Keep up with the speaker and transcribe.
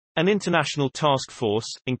An international task force,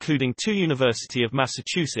 including 2 University of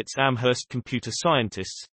Massachusetts Amherst computer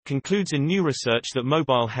scientists, concludes in new research that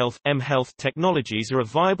mobile health mHealth technologies are a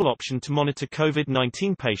viable option to monitor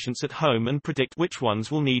COVID-19 patients at home and predict which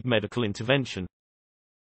ones will need medical intervention.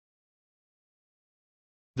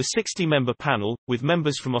 The 60-member panel, with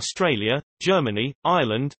members from Australia, Germany,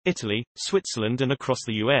 Ireland, Italy, Switzerland and across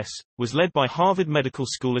the U.S., was led by Harvard Medical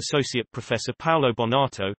School Associate Professor Paolo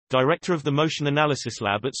Bonato, director of the Motion Analysis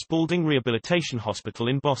Lab at Spaulding Rehabilitation Hospital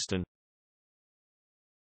in Boston.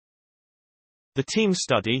 The team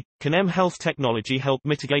study, Can mHealth Technology Help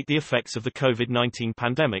Mitigate the Effects of the COVID-19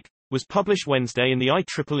 Pandemic?, was published Wednesday in the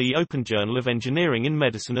IEEE Open Journal of Engineering in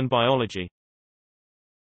Medicine and Biology.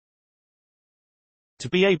 To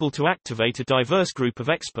be able to activate a diverse group of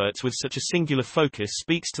experts with such a singular focus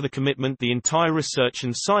speaks to the commitment the entire research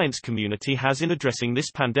and science community has in addressing this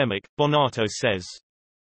pandemic, Bonato says.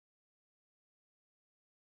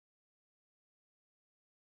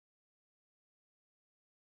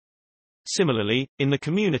 Similarly, in the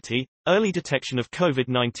community, early detection of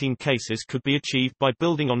COVID-19 cases could be achieved by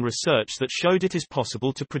building on research that showed it is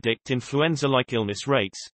possible to predict influenza-like illness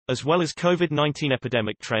rates, as well as COVID-19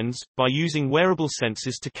 epidemic trends, by using wearable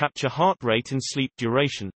sensors to capture heart rate and sleep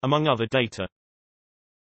duration, among other data.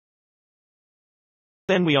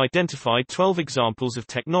 Then we identified 12 examples of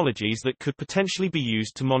technologies that could potentially be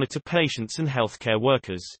used to monitor patients and healthcare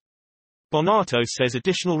workers. Bonato says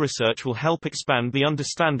additional research will help expand the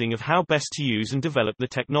understanding of how best to use and develop the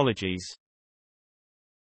technologies.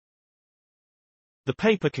 The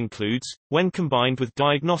paper concludes, when combined with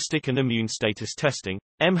diagnostic and immune status testing,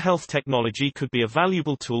 mHealth technology could be a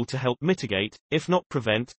valuable tool to help mitigate, if not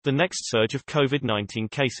prevent, the next surge of COVID-19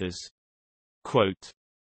 cases. Quote,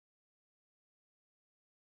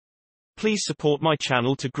 "Please support my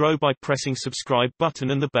channel to grow by pressing subscribe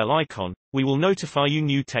button and the bell icon. We will notify you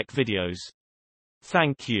new tech videos.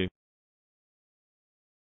 Thank you."